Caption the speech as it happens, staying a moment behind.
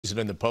season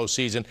in the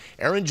postseason.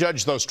 Aaron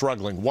Judge, though,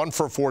 struggling. 1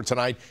 for 4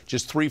 tonight,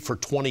 just 3 for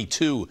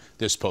 22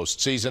 this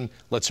postseason.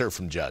 Let's hear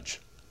from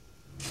Judge.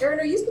 Aaron,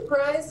 are you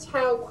surprised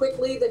how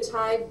quickly the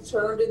tide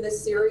turned in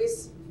this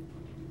series?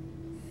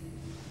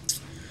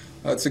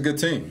 It's a good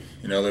team.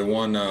 You know, they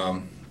won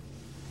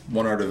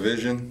our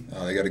division.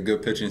 They got a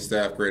good pitching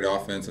staff, great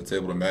offense that's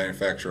able to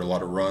manufacture a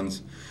lot of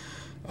runs.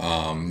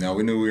 Now,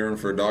 we knew we were in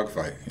for a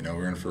dogfight. You know,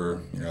 we were in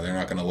for, they're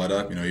not going to let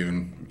up. You know,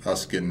 even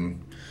us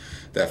getting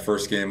that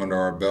first game under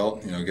our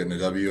belt, getting a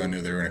W, I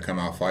knew they were going to come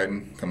out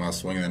fighting, come out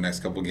swinging the next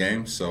couple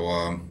games.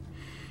 So,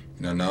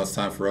 now it's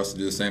time for us to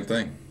do the same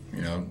thing,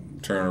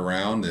 turn it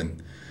around.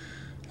 And,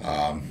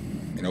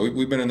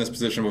 we've been in this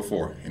position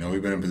before.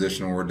 We've been in a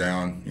position where we're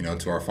down,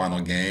 to our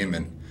final game.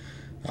 And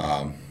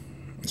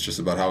it's just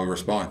about how we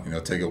respond.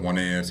 Take it one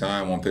inning at a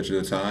time, one pitch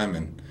at a time,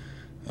 and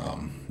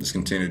just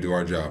continue to do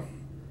our job.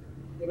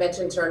 You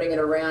mentioned turning it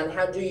around.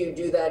 How do you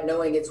do that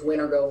knowing it's win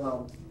or go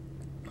home?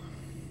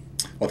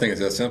 Well, I think it's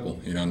that simple,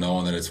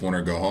 knowing that it's win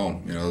or go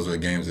home. Those are the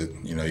games that,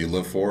 you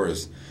live for,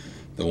 is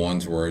the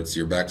ones where it's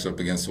your back's up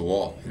against the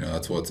wall.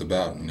 That's what it's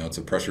about. It's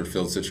a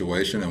pressure-filled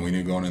situation, and we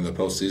knew going into the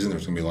postseason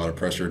there's going to be a lot of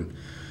pressured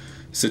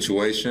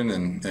situation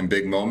and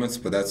big moments,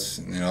 but that's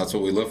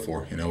what we live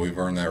for. We've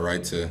earned that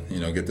right to,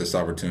 get this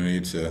opportunity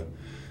to,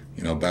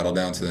 battle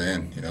down to the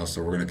end.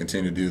 So we're going to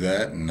continue to do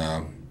that, and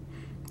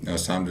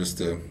it's time just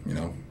to,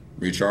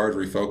 recharge,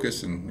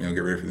 refocus, and get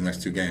ready for the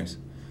next 2 games.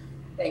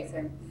 Thanks,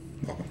 Aaron.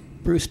 Welcome.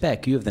 Bruce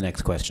Beck, you have the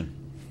next question.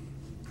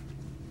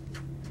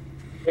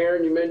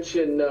 Aaron, you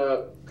mentioned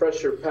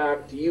pressure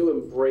packed. Do you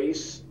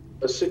embrace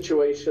a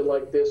situation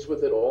like this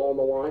with it all on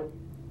the line?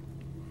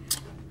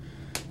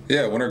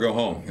 Yeah, win or go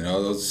home.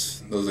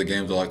 Those are the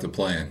games I like to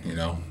play in.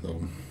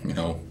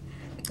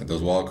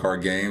 Those wild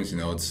card games.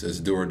 It's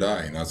do or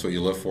die. That's what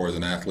you live for as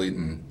an athlete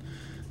and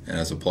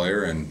as a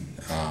player. And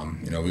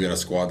we got a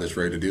squad that's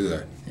ready to do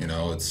that.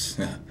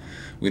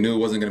 We knew it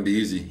wasn't going to be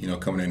easy.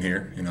 Coming in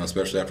here.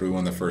 Especially after we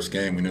won the first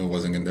game, we knew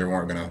they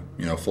weren't going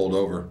to fold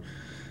over.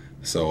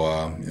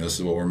 So this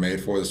is what we're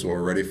made for. This is what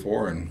we're ready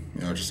for, and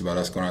it's just about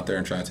us going out there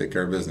and trying to take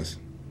care of business.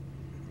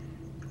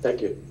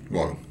 Thank you. You're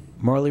welcome.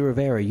 Marley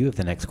Rivera, you have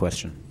the next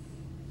question.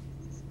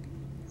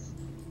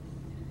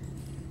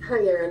 Hi,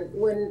 Aaron.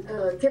 When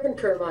Kevin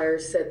Kiermaier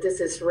said this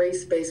is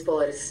race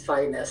baseball at its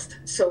finest,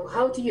 so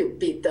how do you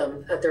beat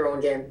them at their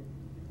own game?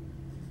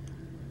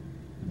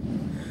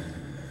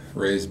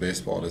 Rays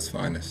baseball at its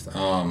finest.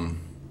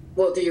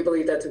 Well, do you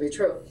believe that to be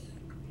true?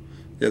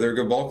 Yeah, they're a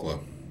good ball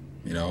club.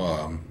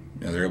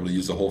 They're able to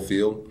use the whole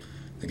field.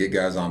 They get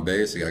guys on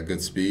base. They got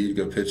good speed,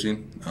 good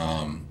pitching.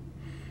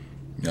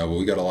 But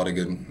we got a lot of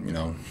good,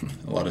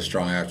 a lot of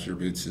strong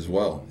attributes as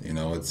well.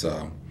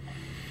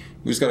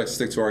 We just got to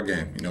stick to our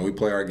game. We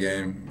play our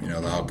game.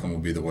 The outcome will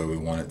be the way we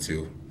want it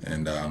to,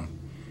 and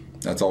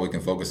that's all we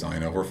can focus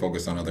on. If we're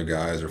focused on other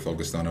guys or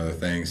focused on other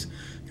things,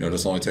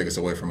 just only take us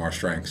away from our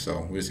strengths.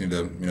 So we just need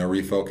to,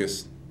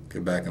 refocus,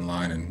 get back in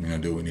line,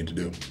 and do what we need to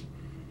do.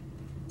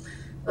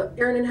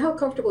 Aaron, and how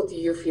comfortable do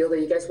you feel that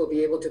you guys will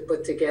be able to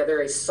put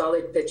together a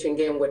solid pitching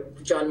game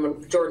with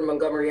Jordan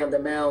Montgomery on the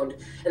mound,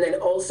 and then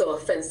also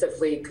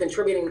offensively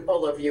contributing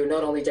all of you,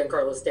 not only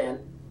Giancarlo Stan?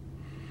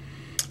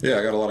 Yeah,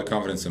 I got a lot of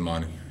confidence in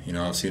Monty.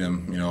 I've seen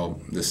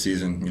him, this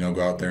season,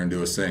 go out there and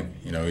do his thing.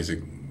 He's a,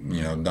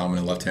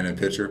 dominant left-handed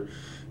pitcher.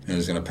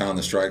 He's going to pound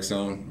the strike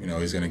zone.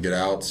 He's going to get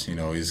outs.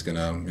 He's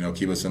going to,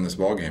 keep us in this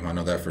ball game. I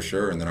know that for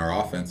sure. And then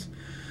our offense.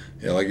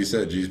 Yeah, like you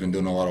said, G's been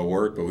doing a lot of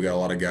work, but we got a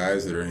lot of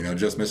guys that are,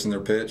 just missing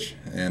their pitch.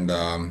 And,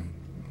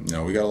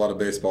 we got a lot of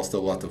baseball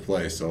still left to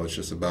play. So it's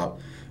just about,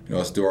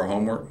 us do our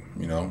homework,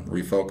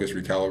 refocus,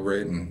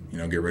 recalibrate,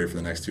 and, get ready for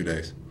the next 2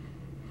 days.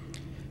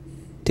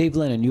 Dave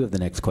Lennon, you have the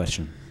next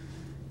question.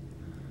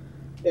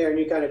 Aaron,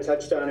 you kind of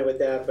touched on it with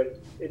that, but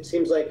it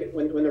seems like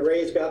when the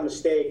Rays got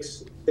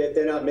mistakes, that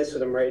they're not missing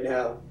them right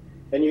now.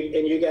 And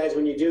you guys,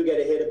 when you do get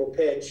a hittable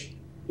pitch,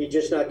 you're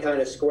just not kind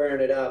of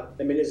squaring it up.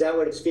 I mean, is that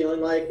what it's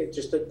feeling like? It's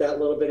just that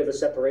little bit of a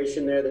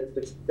separation there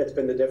that's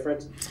been the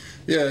difference?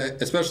 Yeah,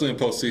 especially in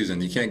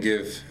postseason. You can't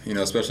give,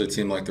 especially a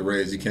team like the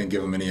Rays, you can't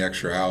give them any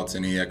extra outs,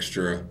 any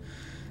extra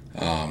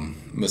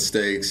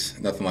mistakes,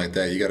 nothing like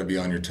that. You got to be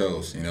on your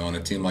toes. On a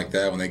team like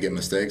that, when they get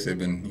mistakes, they've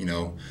been,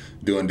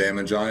 doing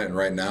damage on it. And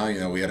right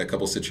now, we had a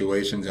couple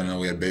situations. I know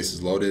we had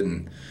bases loaded,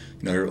 and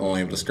they're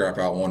only able to scrap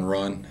out 1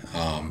 run.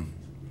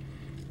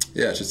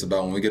 Yeah, it's just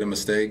about when we get a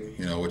mistake,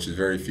 which is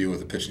very few with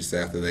the pitching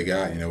staff that they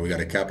got. We got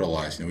to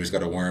capitalize. We just got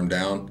to wear them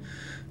down.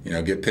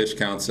 Get pitch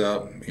counts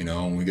up.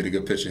 When we get a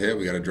good pitch to hit,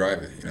 we got to drive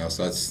it.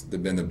 So that's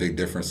been the big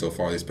difference so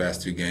far these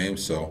past 2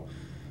 games. So.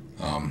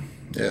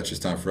 Yeah, it's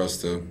just time for us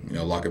to,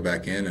 lock it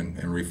back in and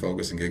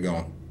refocus and get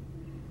going.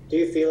 Do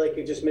you feel like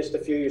you just missed a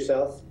few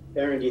yourself,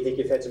 Aaron? Do you think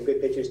you've had some good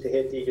pitches to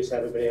hit that you just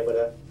haven't been able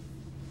to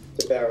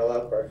barrel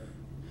up? Or?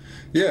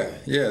 Yeah,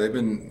 they've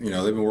been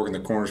working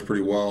the corners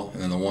pretty well,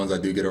 and then the ones I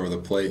do get over the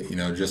plate,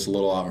 just a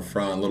little out in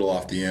front, a little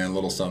off the end, a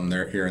little something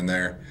there, here and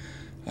there.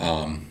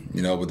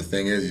 But the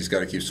thing is, you just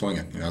got to keep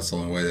swinging. That's the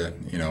only way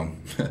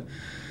to,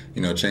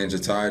 change the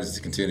tide is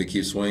to continue to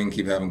keep swinging,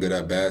 keep having good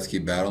at-bats,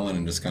 keep battling,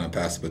 and just kind of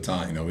pass the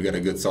baton. We got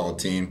a good, solid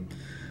team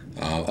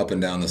up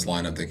and down this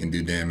lineup that can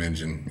do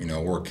damage and,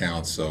 work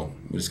counts. So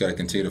we just got to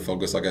continue to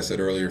focus, like I said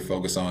earlier,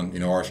 focus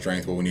on, our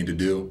strength, what we need to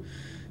do,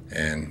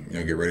 and,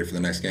 get ready for the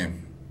next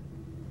game.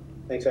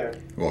 Thanks,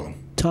 Aaron. You're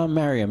welcome. Tom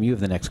Merriam, you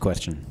have the next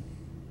question.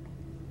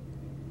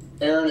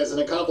 Aaron, as an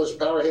accomplished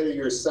power hitter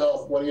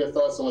yourself, what are your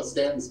thoughts on what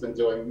Stanton's been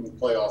doing in the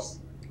playoffs?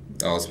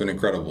 Oh, it's been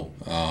incredible.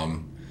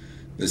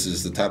 This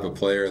is the type of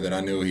player that I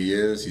knew he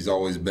is. He's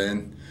always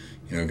been,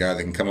 a guy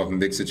that can come up in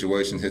big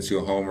situations, hits you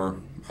a homer.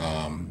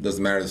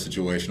 Doesn't matter the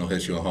situation, he'll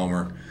hit you a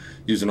homer.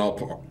 Using all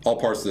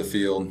parts of the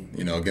field,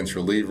 against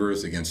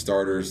relievers, against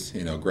starters,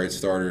 great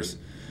starters.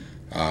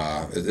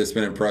 It's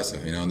been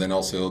impressive, and then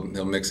also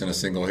he'll mix in a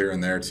single here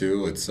and there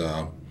too. It's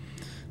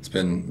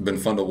been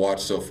fun to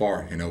watch so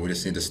far. We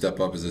just need to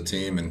step up as a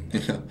team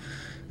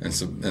and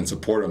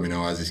support him.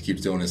 As he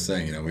keeps doing his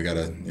thing. We got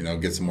to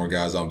get some more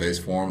guys on base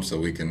for him so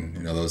we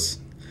can those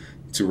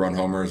 2-run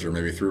homers or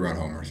maybe 3-run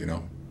homers.